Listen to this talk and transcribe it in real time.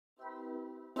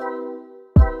Hey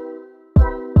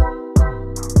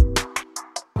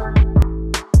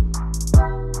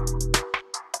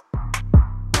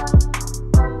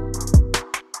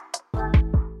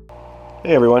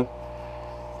everyone,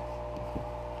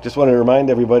 just want to remind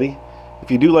everybody, if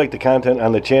you do like the content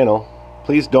on the channel,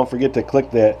 please don't forget to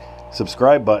click that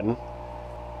subscribe button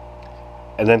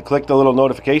and then click the little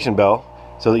notification bell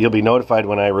so that you'll be notified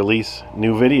when I release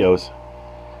new videos.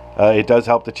 It does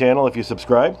help the channel if you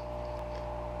subscribe,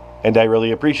 and I really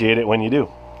appreciate it when you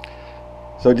do.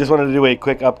 So just wanted to do a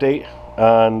quick update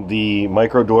on the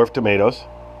micro dwarf tomatoes.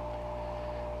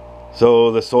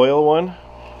 So the soil one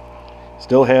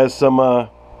still has some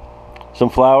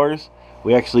flowers.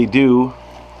 We actually do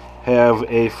have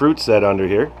a fruit set under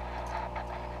here.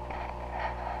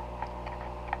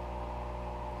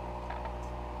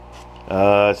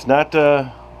 It's not.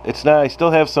 I still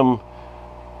have some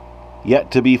yet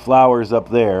to be flowers up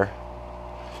there,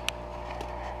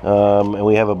 and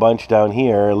we have a bunch down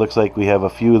here. It looks like we have a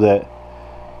few that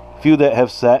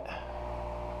have set.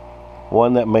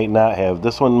 One that might not have.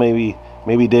 This one maybe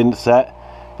didn't set,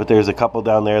 but there's a couple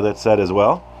down there that set as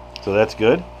well, so that's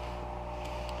good.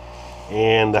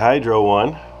 And the hydro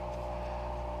one,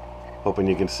 hoping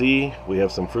you can see, we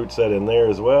have some fruit set in there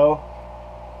as well.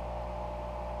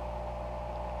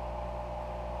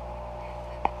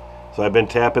 So I've been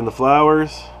tapping the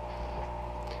flowers.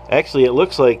 Actually, it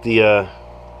looks like the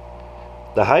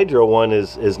hydro one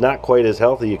is not quite as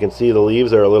healthy. You can see the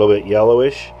leaves are a little bit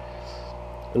yellowish,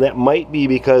 and that might be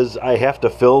because I have to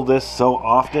fill this so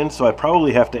often, so I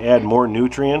probably have to add more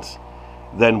nutrients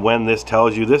than when this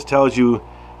tells you. This tells you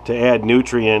to add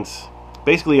nutrients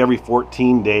basically every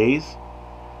 14 days.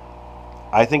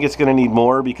 I think it's going to need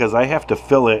more because I have to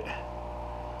fill it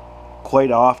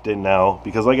quite often now,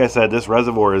 because like I said, this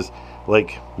reservoir is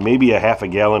like maybe a half a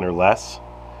gallon or less,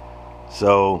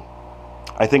 so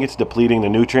I think it's depleting the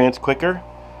nutrients quicker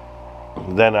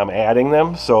than I'm adding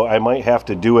them. So I might have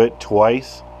to do it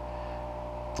twice,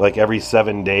 like every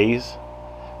 7 days,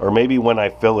 or maybe when I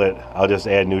fill it I'll just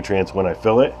add nutrients when I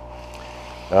fill it.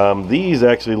 These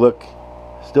actually look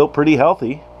still pretty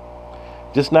healthy,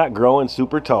 just not growing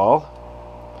super tall,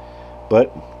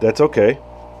 but that's okay.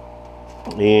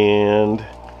 And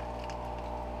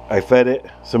I fed it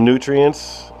some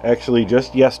nutrients actually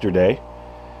just yesterday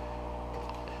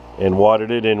and watered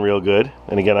it in real good.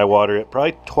 And again, I water it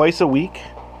probably twice a week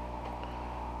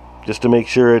just to make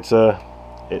sure it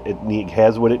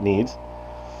has what it needs.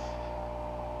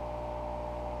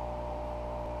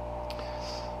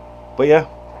 But yeah,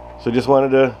 so just wanted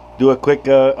to do a quick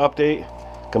update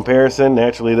comparison.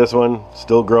 Naturally, this one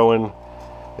still growing.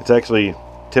 It's actually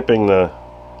tipping the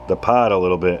pod a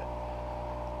little bit,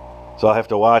 so I'll have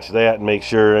to watch that and make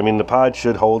sure. I mean, the pod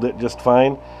should hold it just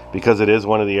fine because it is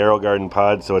one of the aerogarden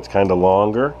pods, so it's kind of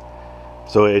longer,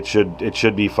 so it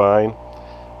should be fine.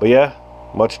 But yeah,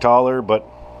 much taller, but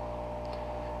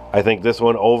I think this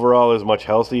one overall is much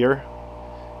healthier,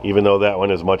 even though that one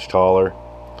is much taller.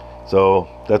 So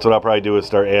that's what I'll probably do, is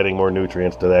start adding more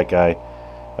nutrients to that guy.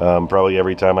 Probably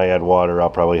every time I add water, I'll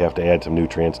probably have to add some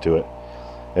nutrients to it.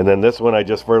 And then this one I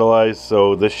just fertilized,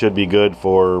 so this should be good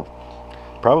for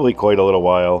probably quite a little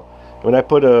while. I mean, I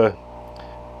put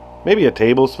maybe a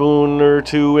tablespoon or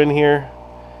two in here.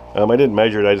 I didn't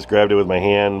measure it, I just grabbed it with my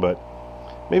hand, but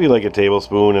maybe like a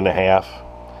tablespoon and a half,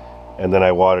 and then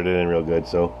I watered it in real good.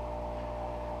 So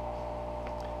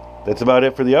that's about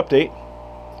it for the update.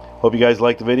 Hope you guys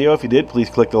liked the video. If you did, please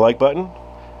click the like button.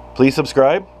 Please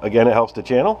subscribe. Again, it helps the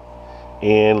channel.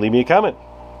 And leave me a comment.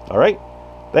 Alright,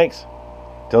 thanks.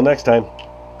 Till next time,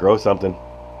 grow something.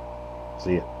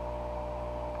 See ya.